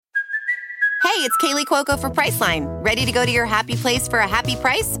Hey, it's Kaylee Cuoco for Priceline. Ready to go to your happy place for a happy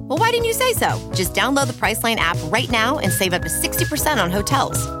price? Well, why didn't you say so? Just download the Priceline app right now and save up to 60% on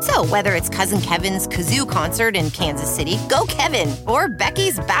hotels. So whether it's Cousin Kevin's Kazoo Concert in Kansas City, go Kevin, or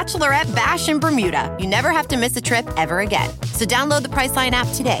Becky's Bachelorette Bash in Bermuda, you never have to miss a trip ever again. So download the Priceline app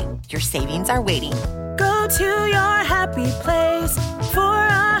today. Your savings are waiting. Go to your happy place for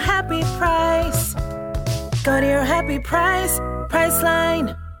a happy price. Go to your happy price,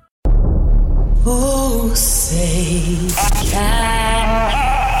 Priceline. Oh, say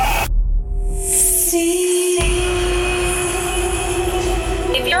can see.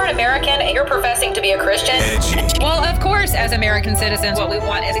 If you're an American and you're professing to be a Christian, well, of course, as American citizens, what we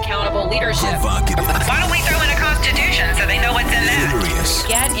want is accountable leadership. Why don't we throw in a constitution so they know what's in there?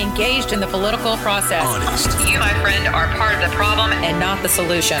 Get engaged in the political process. Honest. You, my friend, are part of the problem and not the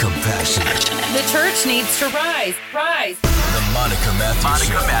solution. Compassionate. The church needs to rise. The Monica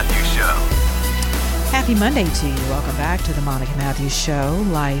Matthews Show. Happy Monday to you. Welcome back to the Monica Matthews Show.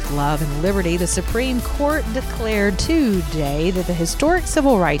 Life, love, and liberty. The Supreme Court declared today that the historic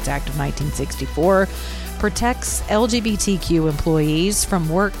Civil Rights Act of 1964 protects LGBTQ employees from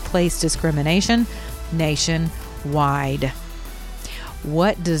workplace discrimination nationwide.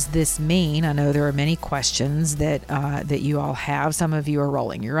 What does this mean? I know there are many questions that you all have. Some of you are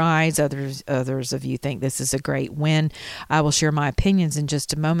rolling your eyes. Others of you think this is a great win. I will share my opinions in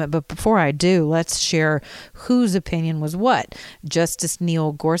just a moment. But before I do, let's share whose opinion was what. Justice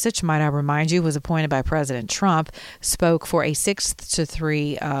Neil Gorsuch, might I remind you, was appointed by President Trump, spoke for a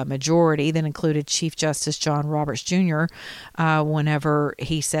 6-3 majority that included Chief Justice John Roberts Jr. Whenever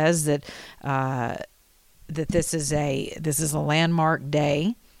he says that this is a landmark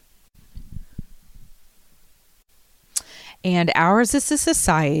day, and ours is a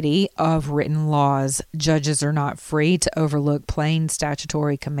society of written laws. Judges are not free to overlook plain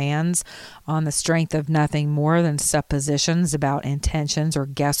statutory commands on the strength of nothing more than suppositions about intentions or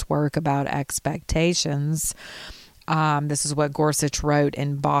guesswork about expectations. This is what Gorsuch wrote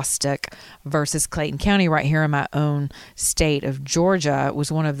in Bostock versus Clayton County, right here in my own state of Georgia. It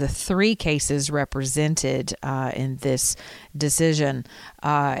was one of the 3 cases represented in this decision.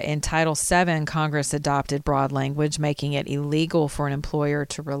 In Title VII, Congress adopted broad language, making it illegal for an employer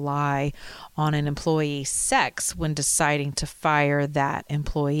to rely on an employee's sex when deciding to fire that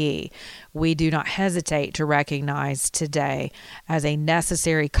employee. We do not hesitate to recognize today as a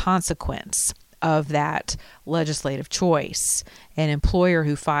necessary consequence of that legislative choice. An employer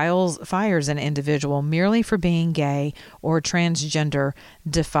who fires an individual merely for being gay or transgender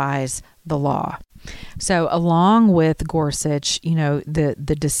defies the law. So along with Gorsuch,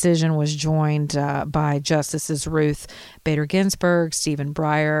 the decision was joined by Justices Ruth Bader Ginsburg, Stephen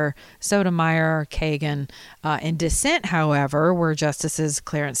Breyer, Sotomayor, Kagan. In dissent, however, were Justices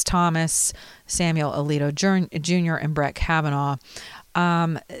Clarence Thomas, Samuel Alito Jr., and Brett Kavanaugh.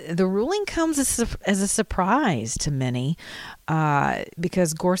 The ruling comes as a surprise to many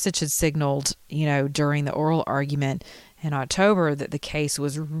because Gorsuch had signaled, during the oral argument in October that the case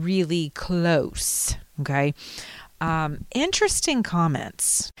was really close. Okay. Interesting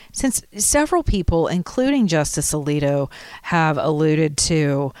comments. Since several people, including Justice Alito, have alluded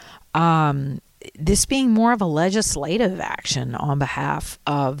to this being more of a legislative action on behalf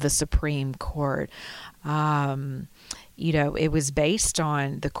of the Supreme Court. It was based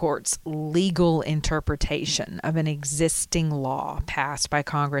on the court's legal interpretation of an existing law passed by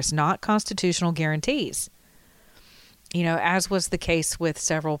Congress, not constitutional guarantees. As was the case with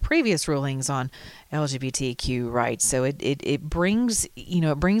several previous rulings on LGBTQ rights. So it brings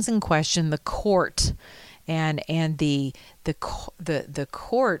in question the court and the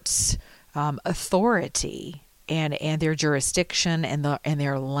court's authority and their jurisdiction and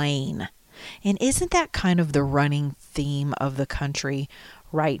their lane. And isn't that kind of the running theme of the country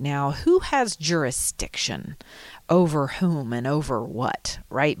right now? Who has jurisdiction over whom and over what,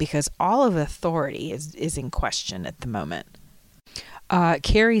 right? Because all of authority is in question at the moment.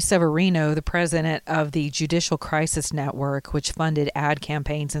 Carrie Severino, the president of the Judicial Crisis Network, which funded ad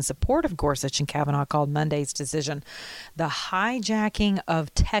campaigns in support of Gorsuch and Kavanaugh, called Monday's decision the hijacking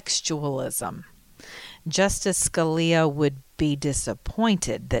of textualism. Justice Scalia would be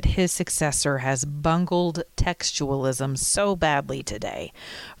disappointed that his successor has bungled textualism so badly today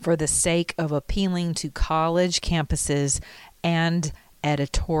for the sake of appealing to college campuses and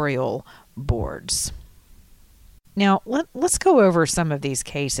editorial boards. Now, let's go over some of these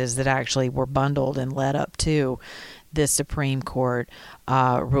cases that actually were bundled and led up to this Supreme Court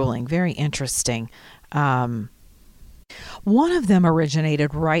ruling. Very interesting. One of them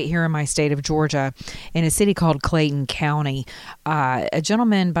originated right here in my state of Georgia in a city called Clayton County. A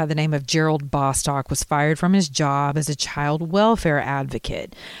gentleman by the name of Gerald Bostock was fired from his job as a child welfare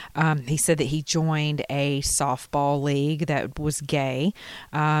advocate. He said that he joined a softball league that was gay,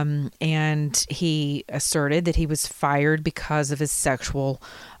 and he asserted that he was fired because of his sexual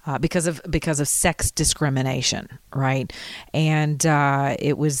because of sex discrimination, right? And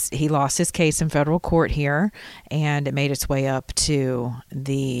he lost his case in federal court here, and it made its way up to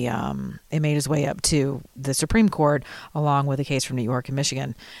the Supreme Court, along with a case from New York and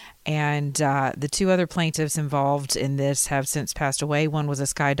Michigan. And the two other plaintiffs involved in this have since passed away. One was a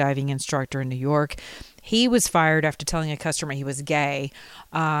skydiving instructor in New York. He was fired after telling a customer he was gay.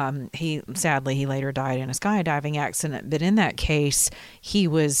 He later died in a skydiving accident. But in that case, he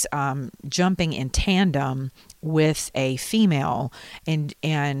was jumping in tandem with a female, and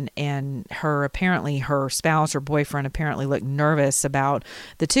her spouse or boyfriend apparently looked nervous about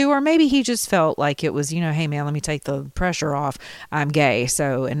the two, or maybe he just felt like it was, hey man, let me take the pressure off. I'm gay,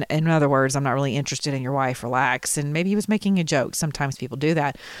 so in other words, I'm not really interested in your wife. Relax. And maybe he was making a joke. Sometimes people do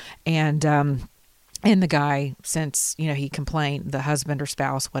that, and the guy, since, he complained, the husband or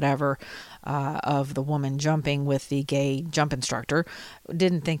spouse, whatever, of the woman jumping with the gay jump instructor,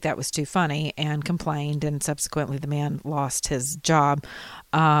 didn't think that was too funny and complained, and subsequently the man lost his job.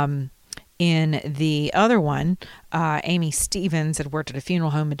 In the other one, Amy Stevens had worked at a funeral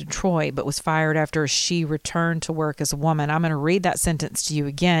home in Detroit, but was fired after she returned to work as a woman. I'm going to read that sentence to you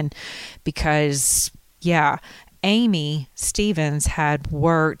again because, Amy Stevens had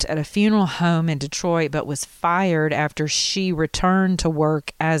worked at a funeral home in Detroit, but was fired after she returned to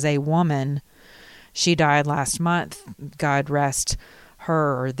work as a woman. She died last month. God rest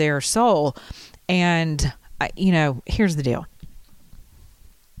her or their soul. And, here's the deal.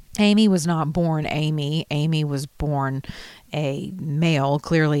 Amy was not born Amy. Amy was born a male,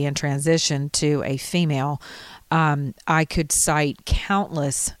 clearly in transition to a female. I could cite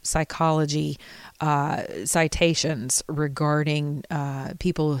countless psychology citations regarding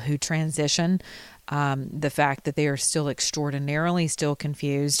people who transition, the fact that they are still extraordinarily still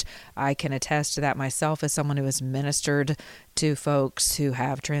confused. I can attest to that myself as someone who has ministered to folks who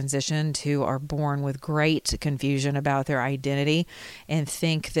have transitioned, who are born with great confusion about their identity and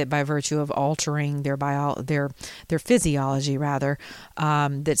think that by virtue of altering their physiology,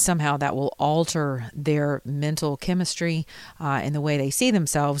 that somehow that will alter their mental chemistry and the way they see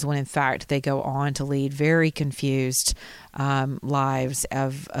themselves, when in fact they go on to lead very confused lives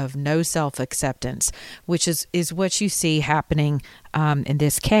of no self-acceptance, which is what you see happening in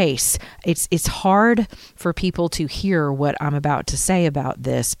this case. It's hard for people to hear what I'm about to say about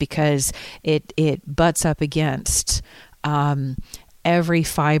this because it butts up against every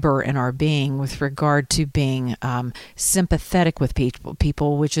fiber in our being with regard to being sympathetic with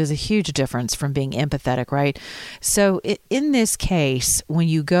people, which is a huge difference from being empathetic, right? So in this case, when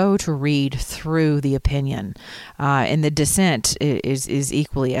you go to read through the opinion, and the dissent is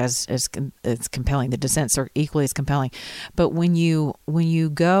equally as compelling. The dissents are equally as compelling. But when you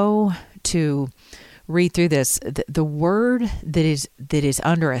go to read through this, the word that is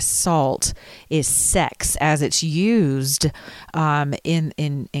under assault is sex, as it's used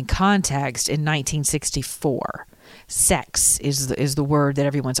in context in 1964. Sex is the word that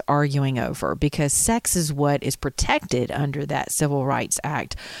everyone's arguing over, because sex is what is protected under that Civil Rights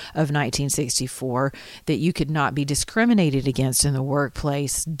Act of 1964, that you could not be discriminated against in the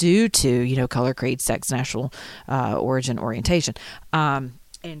workplace due to color, creed, sex, national origin, orientation, and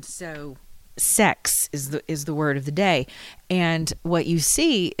so sex is the word of the day. And what you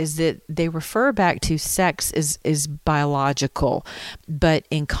see is that they refer back to sex is biological, but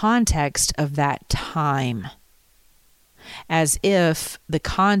in context of that time, as if the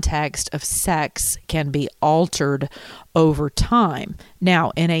context of sex can be altered over time.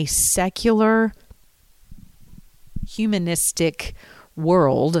 Now, in a secular, humanistic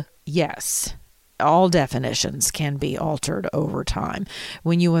world, yes, all definitions can be altered over time.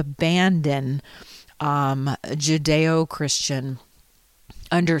 When you abandon Judeo-Christian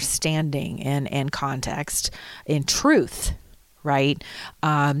understanding and context in truth, right?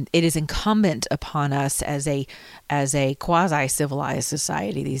 It is incumbent upon us as a quasi-civilized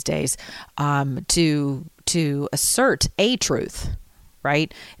society these days to assert a truth,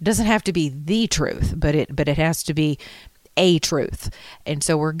 right? It doesn't have to be the truth, but it has to be a truth. And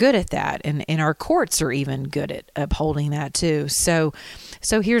so we're good at that. And our courts are even good at upholding that too. So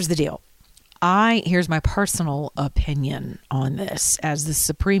here's the deal. Here's my personal opinion on this as the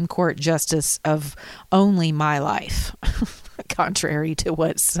Supreme Court Justice of only my life, contrary to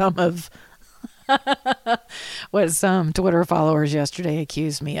what some of what some Twitter followers yesterday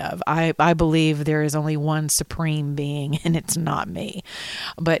accused me of. I believe there is only one supreme being, and it's not me.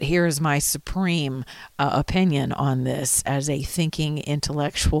 But here's my supreme opinion on this as a thinking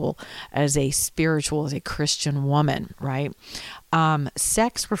intellectual, as a spiritual, as a Christian woman, right?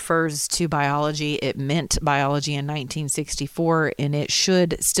 Sex refers to biology. It meant biology in 1964, and it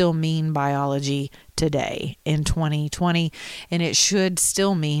should still mean biology today in 2020, and it should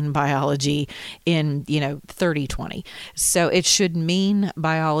still mean biology in 3020. So it should mean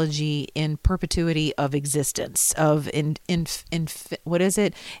biology in perpetuity of existence, of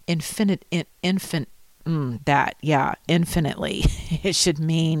infinitely. It should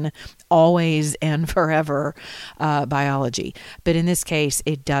mean always and forever biology. But in this case,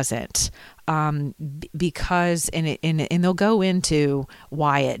 it doesn't. Because, and they'll go into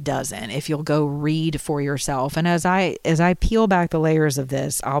why it doesn't, if you'll go read for yourself. And as I peel back the layers of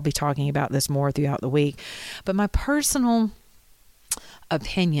this, I'll be talking about this more throughout the week. But my personal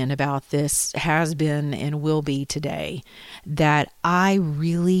opinion about this has been and will be today that I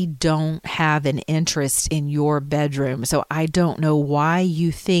really don't have an interest in your bedroom. So I don't know why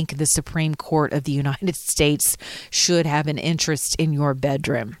you think the Supreme Court of the United States should have an interest in your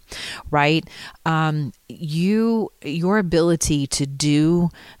bedroom, right? Your ability to do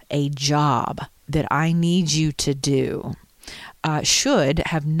a job that I need you to do should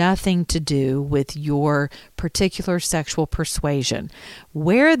have nothing to do with your particular sexual persuasion.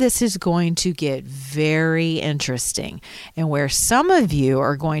 Where this is going to get very interesting, and where some of you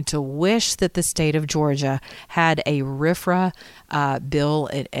are going to wish that the state of Georgia had a RFRA bill,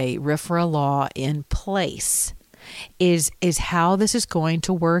 a RFRA law in place, is how this is going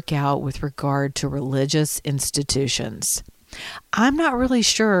to work out with regard to religious institutions. I'm not really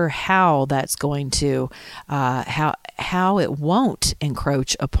sure how that's going to, how it won't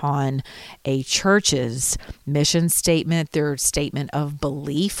encroach upon a church's mission statement, their statement of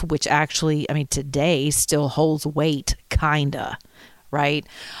belief, which actually, today still holds weight, kinda, right?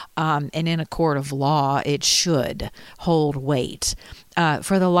 And in a court of law, it should hold weight.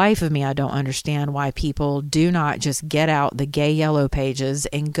 For the life of me, I don't understand why people do not just get out the gay yellow pages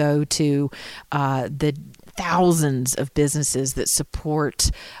and go to the thousands of businesses that support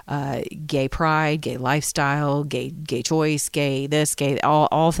gay pride, gay lifestyle, gay choice, gay this, gay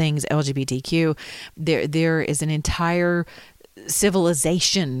all things LGBTQ. There is an entire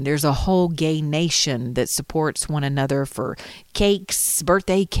civilization. There's a whole gay nation that supports one another for cakes,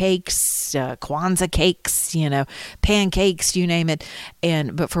 birthday cakes, Kwanzaa cakes, pancakes, you name it.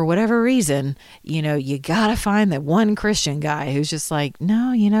 But for whatever reason, you gotta find that one Christian guy who's just like,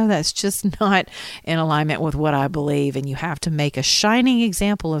 no, that's just not in alignment with what I believe. And you have to make a shining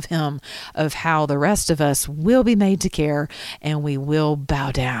example of him, of how the rest of us will be made to care and we will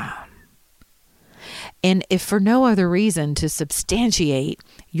bow down. And if for no other reason, to substantiate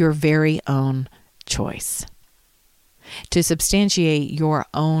your very own choice, to substantiate your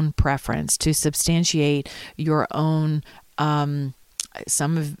own preference, to substantiate your own,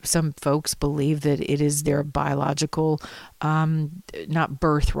 some folks believe that it is their biological, not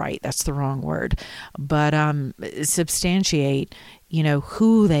birthright, that's the wrong word, but substantiate,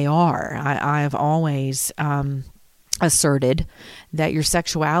 who they are. I have always asserted that your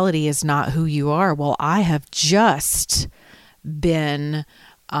sexuality is not who you are. Well, I have just been,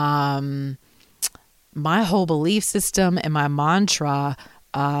 my whole belief system and my mantra,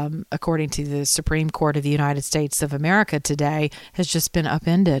 according to the Supreme Court of the United States of America today, has just been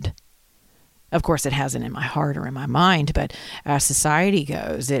upended. Of course, it hasn't in my heart or in my mind, but as society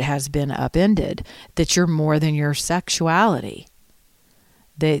goes, it has been upended, that you're more than your sexuality,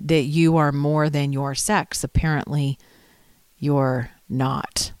 that you are more than your sex. Apparently, you're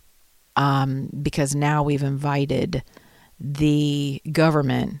not, because now we've invited the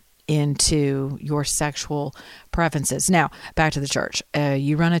government into your sexual preferences. Now, back to the church.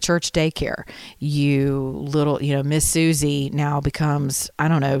 You run a church daycare. Miss Susie now becomes,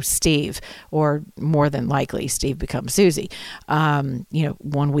 Steve, or more than likely Steve becomes Susie.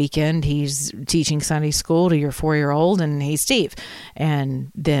 One weekend he's teaching Sunday school to your 4-year-old and he's Steve. And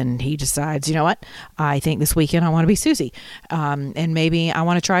then he decides, you know what? I think this weekend I want to be Susie. And maybe I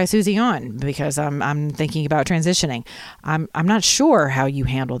want to try Susie on because I'm thinking about transitioning. I'm not sure how you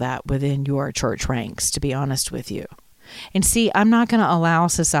handle that within your church ranks, to be honest with you. And see, I'm not going to allow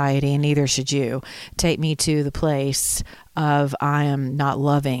society, and neither should you, take me to the place of I am not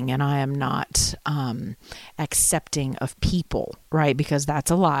loving and I am not accepting of people, right? Because that's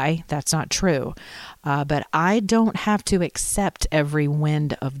a lie. That's not true. But I don't have to accept every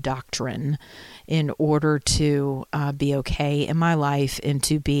wind of doctrine in order to be okay in my life and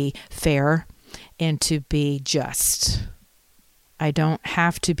to be fair and to be just. I don't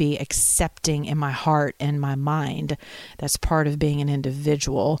have to be accepting in my heart and my mind. That's part of being an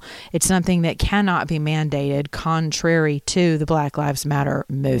individual. It's something that cannot be mandated contrary to the Black Lives Matter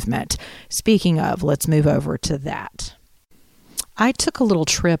movement. Speaking of, let's move over to that. I took a little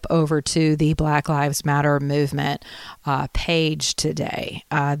trip over to the Black Lives Matter movement page today,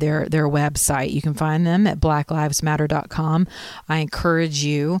 their website. You can find them at blacklivesmatter.com. I encourage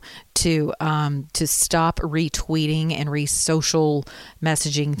you to stop retweeting and re-social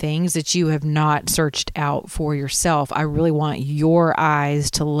messaging things that you have not searched out for yourself. I really want your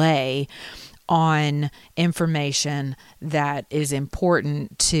eyes to lay on information that is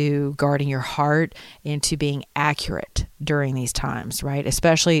important to guarding your heart and to being accurate during these times, right?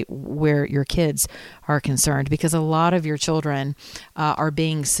 Especially where your kids are concerned, because a lot of your children are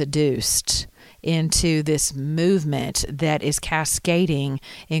being seduced into this movement that is cascading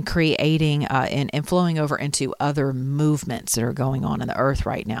and creating and flowing over into other movements that are going on in the earth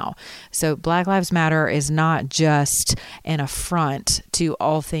right now. So Black Lives Matter is not just an affront to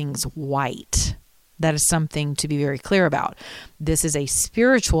all things white. That is something to be very clear about. This is a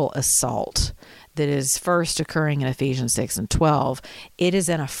spiritual assault that is first occurring in Ephesians 6 and 12. It is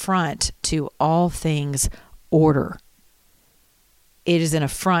an affront to all things order. It is an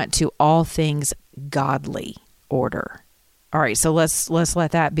affront to all things godly order. All right, so let's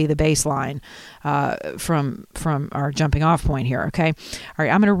let that be the baseline from our jumping off point here, okay? All right,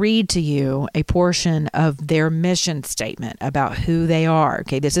 I'm going to read to you a portion of their mission statement about who they are,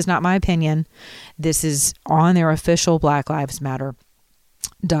 okay? This is not my opinion. This is on their official Black Lives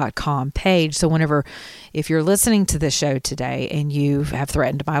Matter.com page. So if you're listening to this show today and you have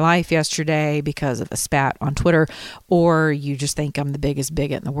threatened my life yesterday because of a spat on Twitter, or you just think I'm the biggest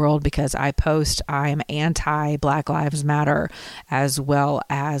bigot in the world because I am anti Black Lives Matter as well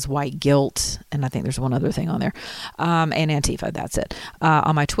as white guilt, and I think there's one other thing on there, and Antifa, that's it,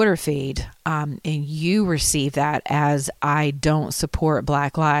 on my Twitter feed, and you receive that as I don't support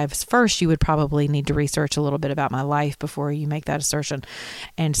Black lives, first you would probably need to research a little bit about my life before you make that assertion.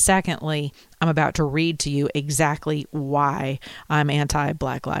 And secondly, I'm about to read to you exactly why I'm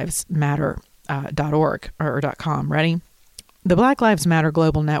anti-Black Lives Matter.org or .com. Ready? The Black Lives Matter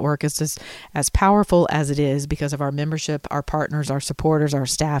Global Network is just as powerful as it is because of our membership, our partners, our supporters, our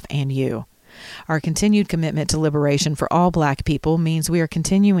staff, and you. Our continued commitment to liberation for all Black people means we are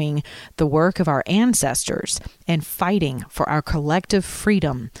continuing the work of our ancestors and fighting for our collective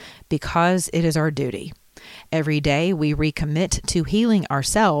freedom because it is our duty. Every day we recommit to healing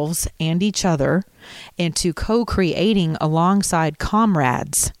ourselves and each other and to co-creating alongside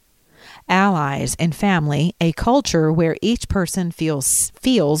comrades, allies, and family a culture where each person feels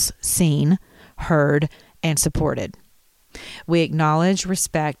seen, heard, and supported. We acknowledge,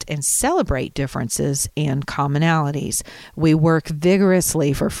 respect, and celebrate differences and commonalities. We work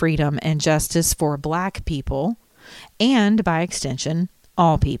vigorously for freedom and justice for Black people and, by extension,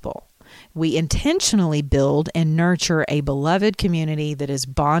 all people. We intentionally build and nurture a beloved community that is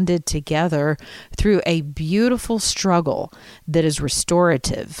bonded together through a beautiful struggle that is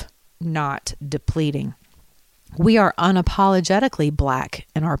restorative, not depleting. We are unapologetically Black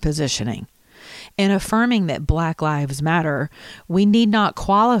in our positioning. In affirming that Black Lives Matter, we need not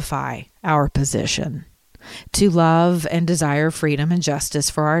qualify our position. To love and desire freedom and justice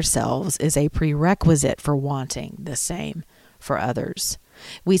for ourselves is a prerequisite for wanting the same for others.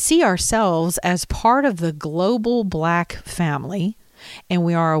 We see ourselves as part of the global Black family, and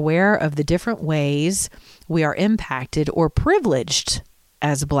we are aware of the different ways we are impacted or privileged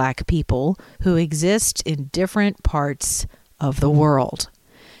as Black people who exist in different parts of the world.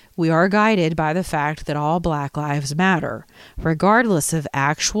 We are guided by the fact that all Black lives matter, regardless of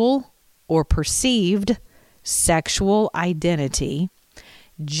actual or perceived sexual identity,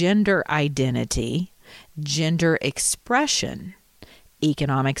 gender expression,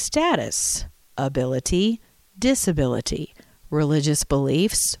 economic status, ability, disability, religious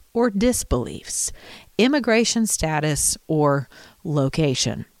beliefs or disbeliefs, immigration status, or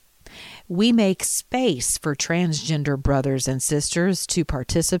location. We make space for transgender brothers and sisters to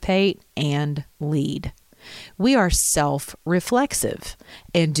participate and lead. We are self-reflexive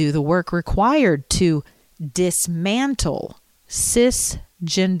and do the work required to dismantle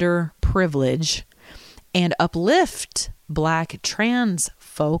cisgender privilege and uplift Black trans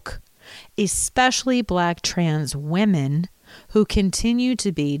folk, especially Black trans women who continue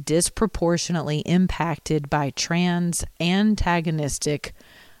to be disproportionately impacted by trans antagonistic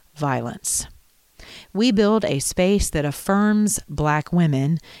violence. We build a space that affirms Black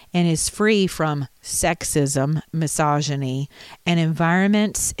women and is free from sexism, misogyny, and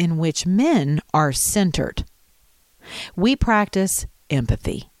environments in which men are centered. We practice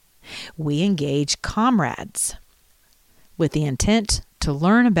empathy. We engage comrades with the intent to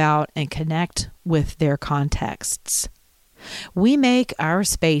learn about and connect with their contexts. We make our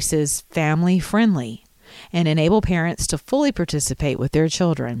spaces family-friendly and enable parents to fully participate with their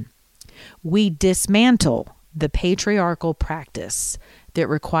children. We dismantle the patriarchal practice that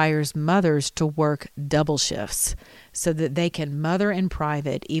requires mothers to work double shifts so that they can mother in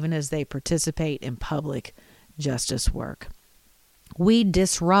private even as they participate in public justice work. We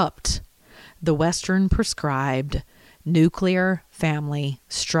disrupt the Western prescribed nuclear family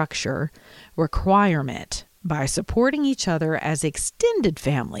structure requirement by supporting each other as extended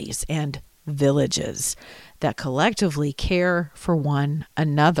families and villages that collectively care for one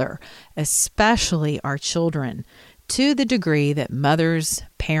another, especially our children, to the degree that mothers,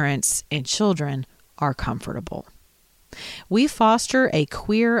 parents, and children are comfortable. We foster a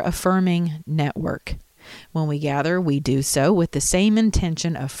queer affirming network. When we gather, we do so with the same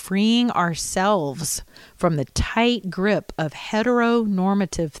intention of freeing ourselves from the tight grip of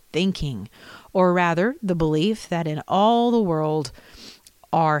heteronormative thinking, or rather, the belief that in all the world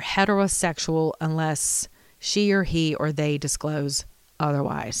are heterosexual unless she or he or they disclose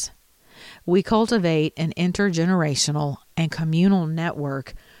otherwise. We cultivate an intergenerational and communal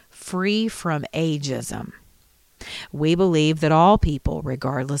network free from ageism. We believe that all people,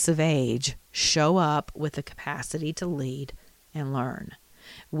 regardless of age, show up with the capacity to lead and learn.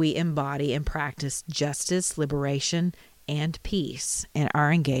 We embody and practice justice, liberation, and peace in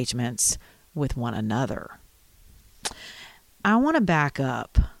our engagements with one another. I want to back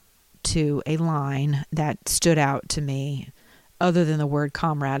up to a line that stood out to me, other than the word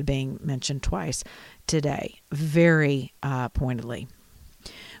comrade being mentioned twice today, very pointedly.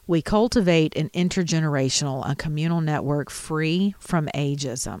 We cultivate an intergenerational and communal network free from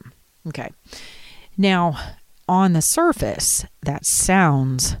ageism. Okay. Now, on the surface, that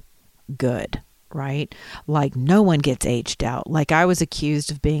sounds good, right? Like no one gets aged out. Like I was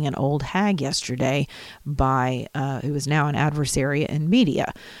accused of being an old hag yesterday by who is now an adversary in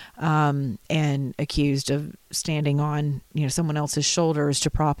media, and accused of standing on someone else's shoulders to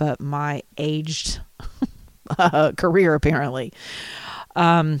prop up my aged career. Apparently,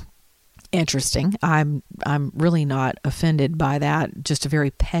 interesting. I'm really not offended by that. Just a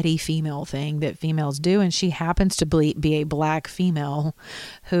very petty female thing that females do. And she happens to be a Black female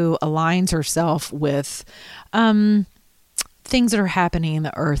who aligns herself with things that are happening in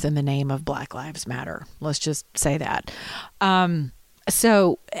the earth in the name of Black Lives Matter. Let's just say that.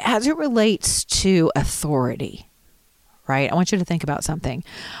 So as it relates to authority, right? I want you to think about something.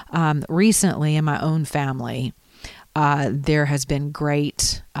 Recently in my own family, there has been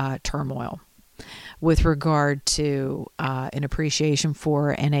great turmoil with regard to an appreciation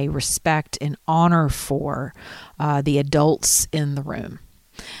for and a respect and honor for the adults in the room.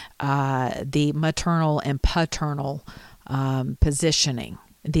 The maternal and paternal positioning,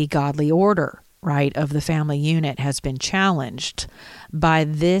 the godly order, right, of the family unit has been challenged by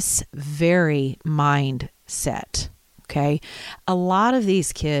this very mindset. Okay. A lot of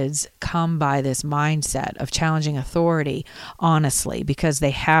these kids come by this mindset of challenging authority, honestly, because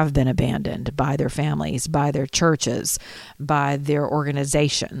they have been abandoned by their families, by their churches, by their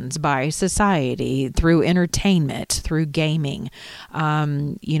organizations, by society, through entertainment, through gaming,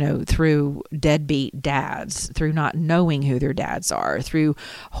 through deadbeat dads, through not knowing who their dads are, through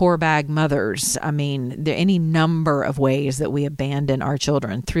whorebag mothers. I mean, there are any number of ways that we abandon our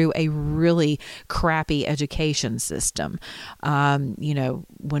children, through a really crappy education system.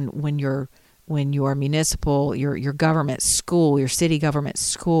 When your municipal, your government school, your city government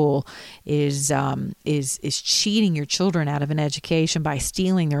school is cheating your children out of an education by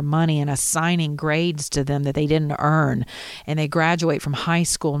stealing their money and assigning grades to them that they didn't earn, and they graduate from high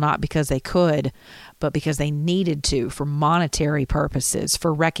school not because they could, but because they needed to, for monetary purposes,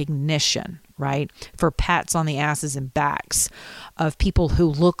 for recognition, right? For pats on the asses and backs of people who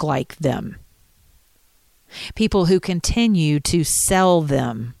look like them. People who continue to sell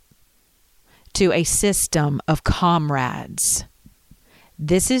them to a system of comrades.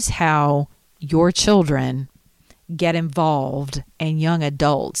 This is how your children get involved, and young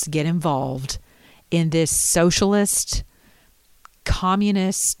adults get involved in this socialist,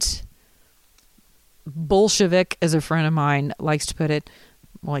 communist, Bolshevik, as a friend of mine likes to put it,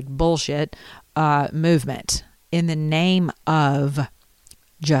 like bullshit, movement in the name of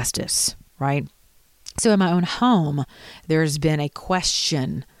justice, right? So in my own home, there's been a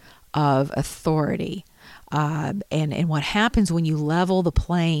question of authority. And what happens when you level the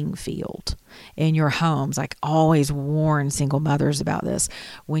playing field in your homes, like always warn single mothers about this,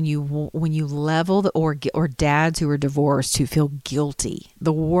 when you level or dads who are divorced who feel guilty,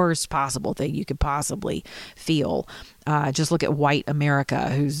 the worst possible thing you could possibly feel. Just look at white America,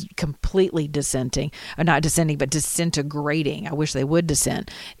 who's completely not dissenting, but disintegrating. I wish they would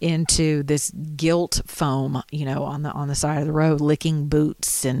descend into this guilt foam, on the side of the road, licking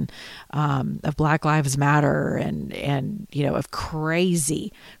boots and of Black Lives Matter and of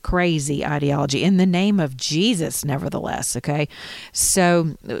crazy ideology in the name of Jesus, nevertheless. Okay,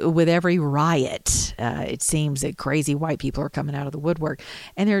 so with every riot, it seems that crazy white people are coming out of the woodwork,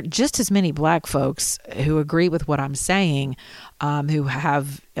 and there are just as many Black folks who agree with what I'm saying, who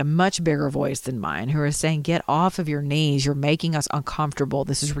have a much bigger voice than mine, who are saying, get off of your knees. You're making us uncomfortable.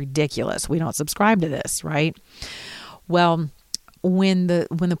 This is ridiculous. We don't subscribe to this, right? Well, when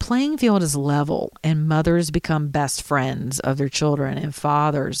the playing field is level and mothers become best friends of their children and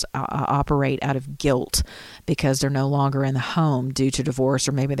fathers operate out of guilt because they're no longer in the home due to divorce,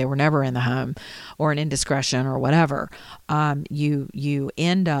 or maybe they were never in the home, or an indiscretion or whatever, you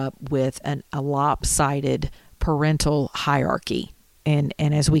end up with a lopsided parental hierarchy. And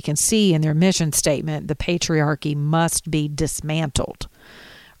as we can see in their mission statement, the patriarchy must be dismantled,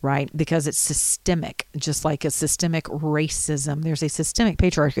 right? Because it's systemic, just like a systemic racism. There's a systemic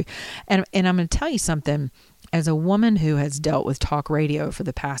patriarchy. And I'm going to tell you something. As a woman who has dealt with talk radio for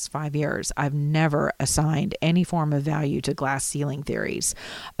the past 5 years, I've never assigned any form of value to glass ceiling theories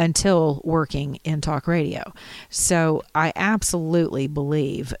until working in talk radio. So I absolutely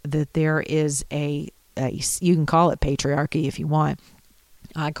believe that there is you can call it patriarchy if you want.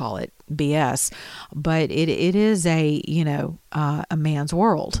 I call it BS, but it is a man's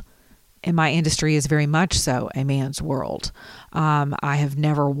world. And my industry is very much so a man's world. I have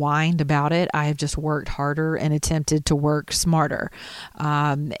never whined about it. I have just worked harder and attempted to work smarter,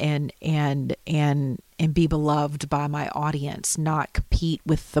 and be beloved by my audience, not compete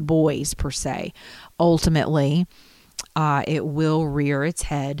with the boys per se. Ultimately, it will rear its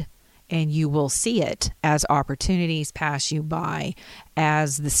head, and you will see it as opportunities pass you by,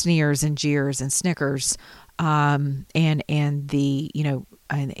 as the sneers and jeers and snickers, and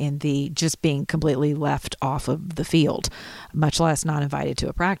the just being completely left off of the field, much less not invited to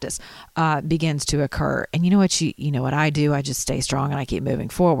a practice, begins to occur. And you know what I do? I just stay strong and I keep moving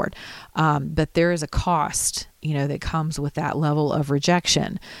forward. But there is a cost, that comes with that level of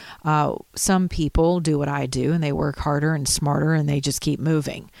rejection. Some people do what I do and they work harder and smarter and they just keep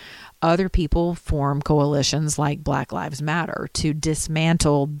moving. Other people form coalitions like Black Lives Matter to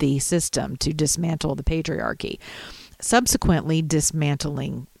dismantle the system, to dismantle the patriarchy, subsequently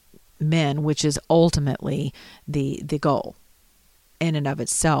dismantling men, which is ultimately the goal in and of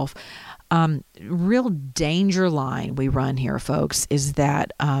itself. Real danger line we run here, folks, is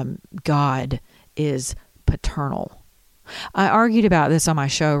that God is paternal. I argued about this on my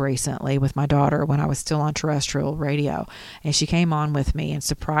show recently with my daughter when I was still on terrestrial radio, and she came on with me and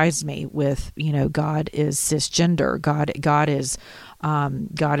surprised me with, God is cisgender. God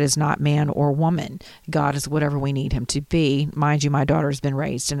is not man or woman. God is whatever we need him to be. Mind you, my daughter's been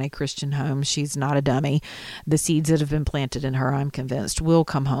raised in a Christian home. She's not a dummy. The seeds that have been planted in her, I'm convinced, will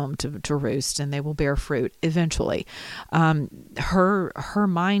come home to roost, and they will bear fruit eventually. Her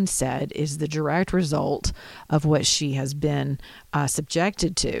mindset is the direct result of what she has been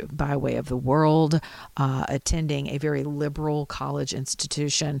subjected to by way of the world, attending a very liberal college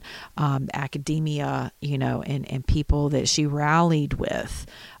institution, academia, and people that she rallied with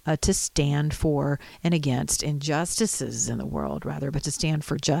to stand for and against injustices in the world, but to stand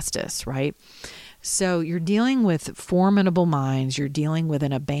for justice, right? So you're dealing with formidable minds. You're dealing with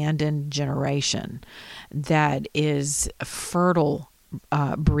an abandoned generation that is a fertile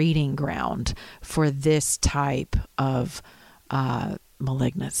breeding ground for this type of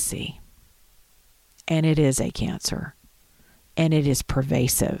malignancy. And it is a cancer, and it is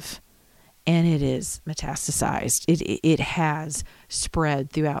pervasive, and it is metastasized. It has spread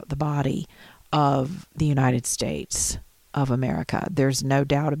throughout the body of the United States of America. There's no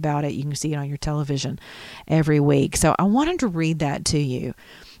doubt about it. You can see it on your television every week. So I wanted to read that to you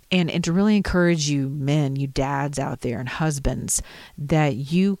and to really encourage you men, you dads out there and husbands, that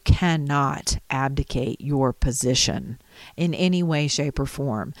you cannot abdicate your position in any way, shape, or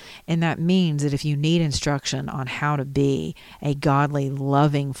form. And that means that if you need instruction on how to be a godly,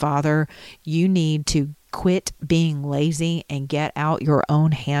 loving father, you need to quit being lazy and get out your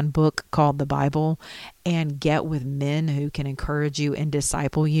own handbook called the Bible and get with men who can encourage you and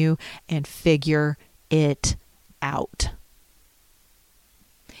disciple you and figure it out.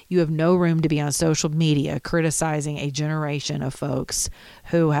 You have no room to be on social media criticizing a generation of folks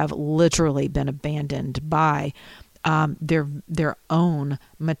who have literally been abandoned by their own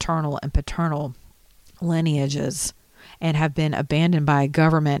maternal and paternal lineages, and have been abandoned by a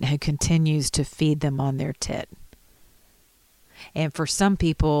government who continues to feed them on their tit. And for some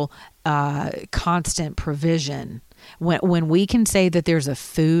people, constant provision. When we can say that there's a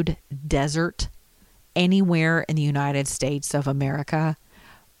food desert anywhere in the United States of America,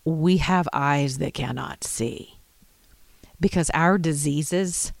 we have eyes that cannot see, because our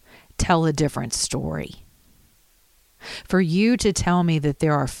diseases tell a different story. For you to tell me that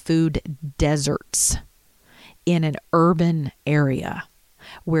there are food deserts in an urban area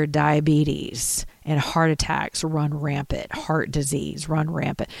where diabetes and heart attacks run rampant, heart disease run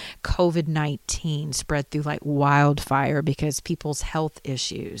rampant, COVID-19 spread through like wildfire because people's health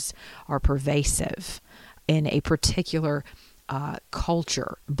issues are pervasive in a particular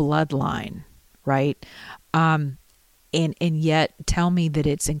culture, bloodline, right? And yet tell me that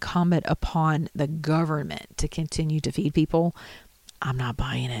it's incumbent upon the government to continue to feed people. I'm not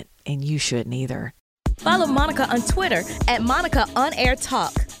buying it, and you shouldn't either. Follow Monica on Twitter at Monica On Air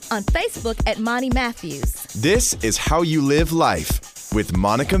Talk, on Facebook at Monty Matthews. This is How You Live Life with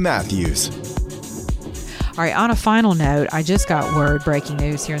Monica Matthews. All right, on a final note, I just got word, breaking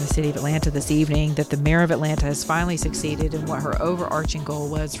news here in the city of Atlanta this evening, that the mayor of Atlanta has finally succeeded in what her overarching goal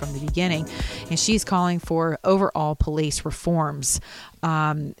was from the beginning, and she's calling for overall police reforms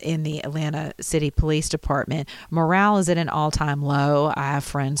in the Atlanta City Police Department. Morale is at an all-time low. I have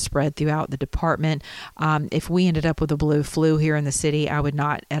friends spread throughout the department. If we ended up with a blue flu here in the city, I would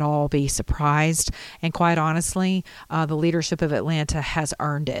not at all be surprised. And quite honestly, the leadership of Atlanta has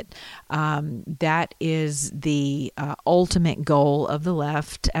earned it. That is the ultimate goal of the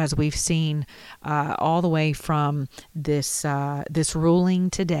left, as we've seen all the way from this ruling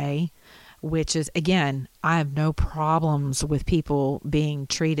today, which is, again, I have no problems with people being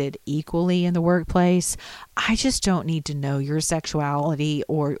treated equally in the workplace. I just don't need to know your sexuality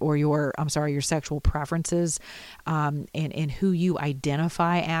or your sexual preferences and who you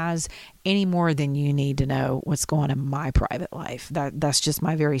identify as any more than you need to know what's going on in my private life. That's just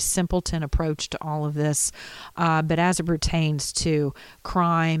my very simpleton approach to all of this. But as it pertains to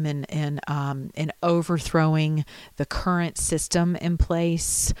crime and overthrowing the current system in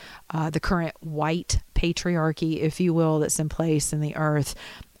place, the current white patriarchy, if you will, that's in place in the earth,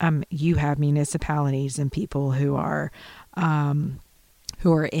 you have municipalities and people who are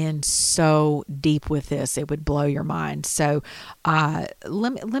in so deep with this, it would blow your mind. So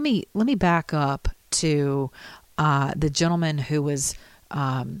let me back up to the gentleman who was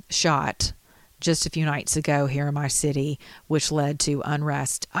shot just a few nights ago here in my city, which led to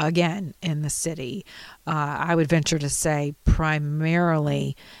unrest again in the city. I would venture to say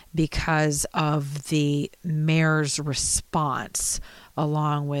primarily because of the mayor's response,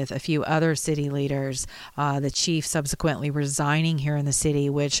 along with a few other city leaders, the chief subsequently resigning here in the city,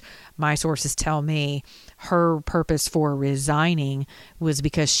 which my sources tell me her purpose for resigning was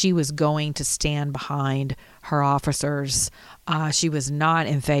because she was going to stand behind her officers. She was not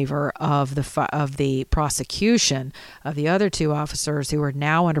in favor of the prosecution of the other two officers who are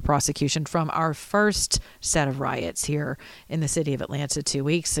now under prosecution from our first set of riots here in the city of Atlanta 2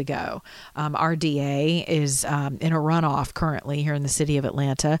 weeks ago. Our DA is in a runoff currently here in the city of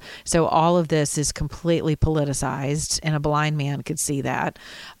Atlanta. So all of this is completely politicized, and a blind man could see that.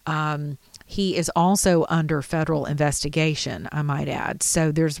 He is also under federal investigation, I might add.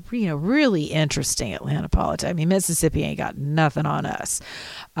 So there's, really interesting Atlanta politics. I mean, Mississippi ain't got nothing on us.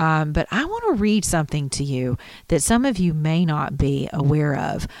 But I want to read something to you that some of you may not be aware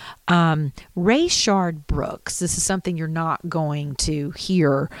of. Rayshard Brooks, this is something you're not going to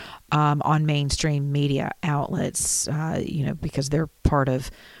hear on mainstream media outlets, because they're part of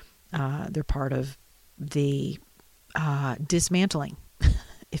the dismantling,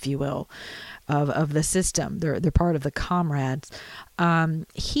 if you will, of the system. They're part of the comrades.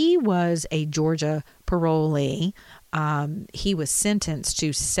 He was a Georgia parolee. He was sentenced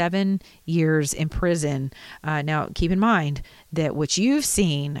to 7 years in prison. Now, keep in mind that what you've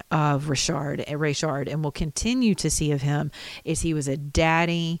seen of Rayshard, and will continue to see of him, is he was a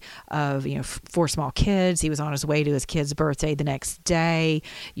daddy of 4 small kids. He was on his way to his kid's birthday the next day.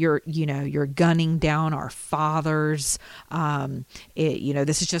 You're gunning down our fathers.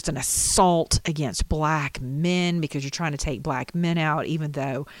 This is just an assault against black men because you're trying to take black men out, even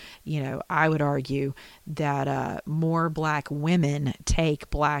though I would argue that more black women take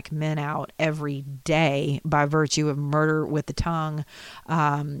black men out every day by virtue of murder with the tongue,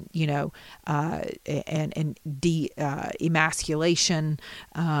 and emasculation,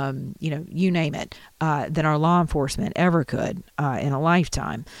 you name it, than our law enforcement ever could in a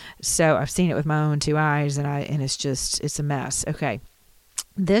lifetime. So I've seen it with my own two eyes, and it's a mess. Okay.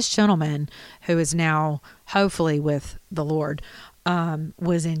 This gentleman, who is now hopefully with the Lord,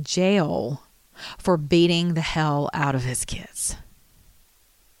 was in jail for beating the hell out of his kids.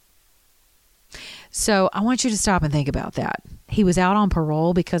 So I want you to stop and think about that. He was out on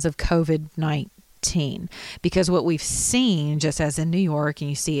parole because of COVID-19. Because what we've seen, just as in New York, and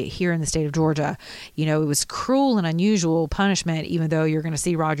you see it here in the state of Georgia, it was cruel and unusual punishment, even though you're going to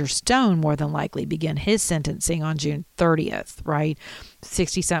see Roger Stone more than likely begin his sentencing on June 30th, right?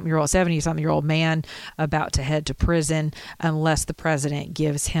 70-something-year-old man about to head to prison unless the president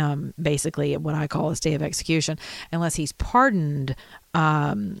gives him basically what I call a stay of execution, unless he's pardoned.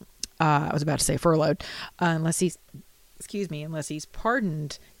 I was about to say furloughed, unless he's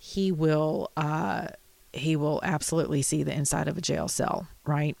pardoned, he will absolutely see the inside of a jail cell,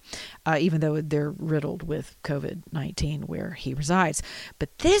 right? Even though they're riddled with COVID-19 where he resides.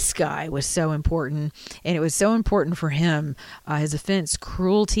 But this guy was so important, and it was so important for him. His offense,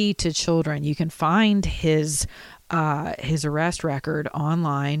 cruelty to children. You can find his arrest record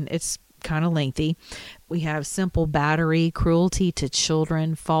online. It's kind of lengthy. We have simple battery, cruelty to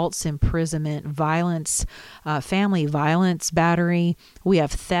children, false imprisonment, violence, family violence battery. We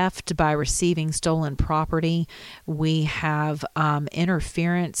have theft by receiving stolen property. We have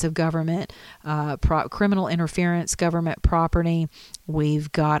interference of government, criminal interference, government property.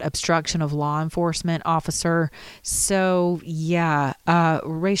 We've got obstruction of law enforcement officer. So yeah,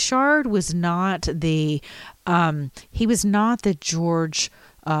 Rayshard was not the George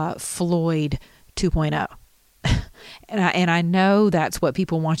Floyd 2.0. And I know that's what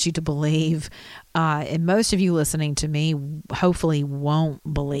people want you to believe. And most of you listening to me hopefully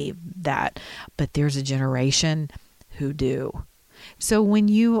won't believe that. But there's a generation who do. So when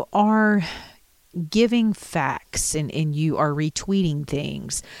you are giving facts and you are retweeting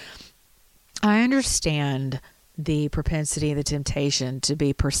things, I understand the propensity, the temptation to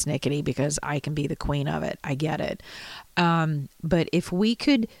be persnickety because I can be the queen of it. I get it. But if we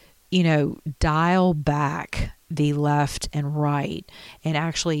could, dial back the left and right and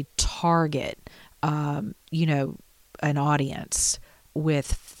actually target, an audience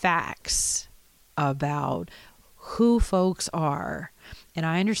with facts about who folks are. And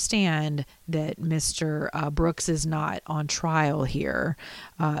I understand that Mr. Brooks is not on trial here.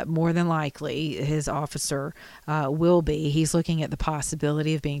 More than likely, his officer will be. He's looking at the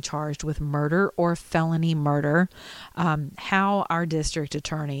possibility of being charged with murder or felony murder. How our district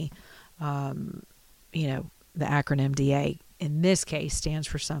attorney, the acronym DA, in this case stands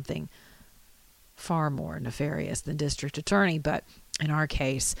for something far more nefarious than district attorney, but in our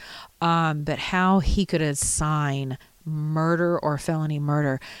case, but how he could assign murder or felony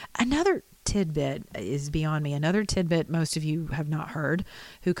murder. Another tidbit is beyond me. Another tidbit most of you have not heard,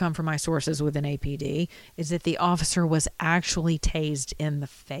 who come from my sources within APD, is that the officer was actually tased in the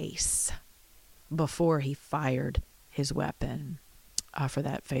face before he fired his weapon for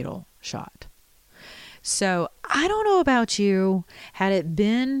that fatal shot. So I don't know about you. Had it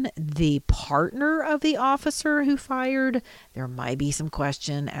been the partner of the officer who fired, there might be some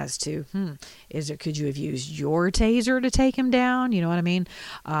question as to, could you have used your taser to take him down? You know what I mean?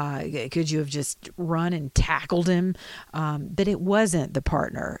 Could you have just run and tackled him? But it wasn't the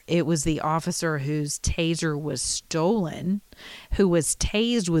partner. It was the officer whose taser was stolen, who was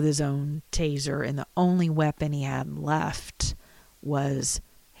tased with his own taser, and the only weapon he had left was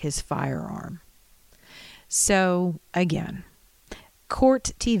his firearm. So, again,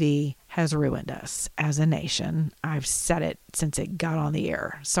 court TV has ruined us as a nation. I've said it since it got on the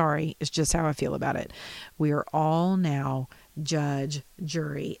air. Sorry, it's just how I feel about it. We are all now judge,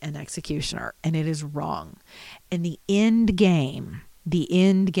 jury, and executioner, and it is wrong. And the end game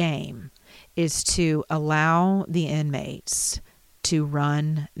is to allow the inmates to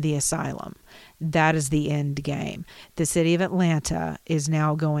run the asylum. That is the end game. The city of Atlanta is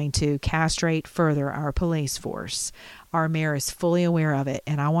now going to castrate further our police force. Our mayor is fully aware of it,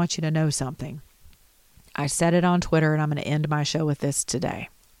 and I want you to know something. I said it on Twitter, and I'm going to end my show with this today.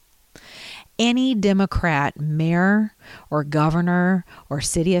 Any Democrat mayor or governor or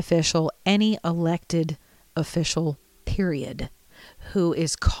city official, any elected official, period, who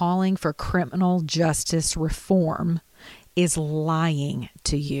is calling for criminal justice reform is lying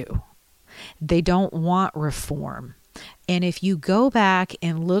to you. They don't want reform. And if you go back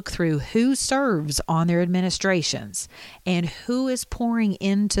and look through who serves on their administrations and who is pouring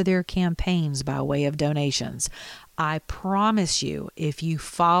into their campaigns by way of donations, I promise you, if you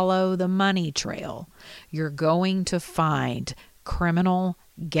follow the money trail, you're going to find criminal,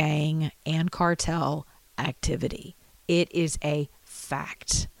 gang, and cartel activity. It is a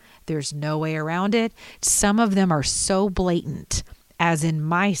fact. There's no way around it. Some of them are so blatant, as in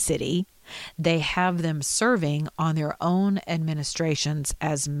my city, they have them serving on their own administrations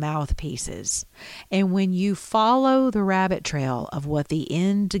as mouthpieces. And when you follow the rabbit trail of what the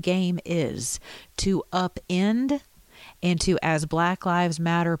end game is, to upend and to, as Black Lives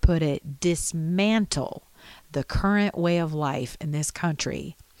Matter put it, dismantle the current way of life in this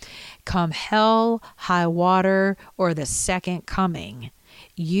country, come hell, high water, or the second coming,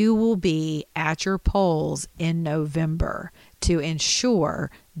 you will be at your polls in November to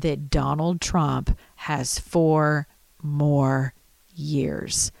ensure that Donald Trump has 4 more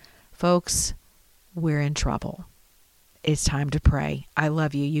years. Folks, we're in trouble. It's time to pray. I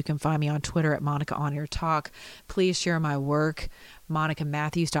love you. You can find me on Twitter at Monica On Air Talk. Please share my work,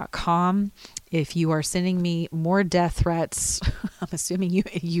 monicamatthews.com. If you are sending me more death threats, I'm assuming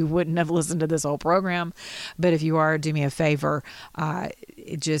you wouldn't have listened to this whole program, but if you are, do me a favor,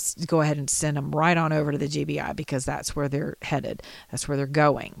 just go ahead and send them right on over to the GBI, because that's where they're headed. That's where they're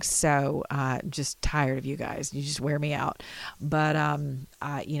going. So I'm just tired of you guys. You just wear me out. But,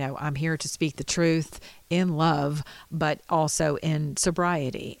 I'm here to speak the truth in love, but also in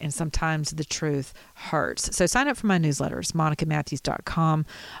sobriety. And sometimes the truth hurts. So sign up for my newsletters, monicamatthews.com.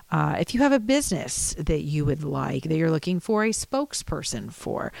 If you have a business that you would like, that you're looking for a spokesperson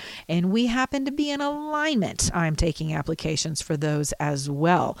for, and we happen to be in alignment, I'm taking applications for those as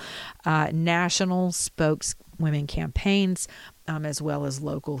well. National spokeswomen campaigns, as well as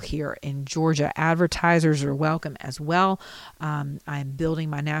local here in Georgia. Advertisers are welcome as well. I'm building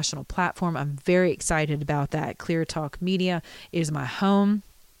my national platform. I'm very excited about that. Clear Talk Media is my home.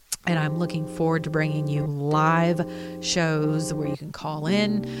 And I'm looking forward to bringing you live shows where you can call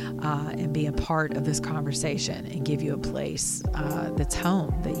in and be a part of this conversation, and give you a place that's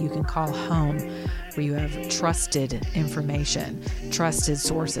home, that you can call home, where you have trusted information, trusted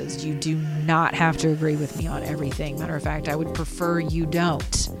sources. You do not have to agree with me on everything. Matter of fact, I would prefer you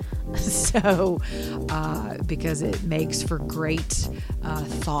don't. So, because it makes for great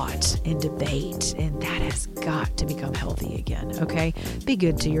thought and debate, and that has got to become healthy again, okay? Be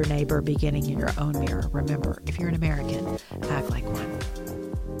good to your neighbor, beginning in your own mirror. Remember, if you're an American, act like one.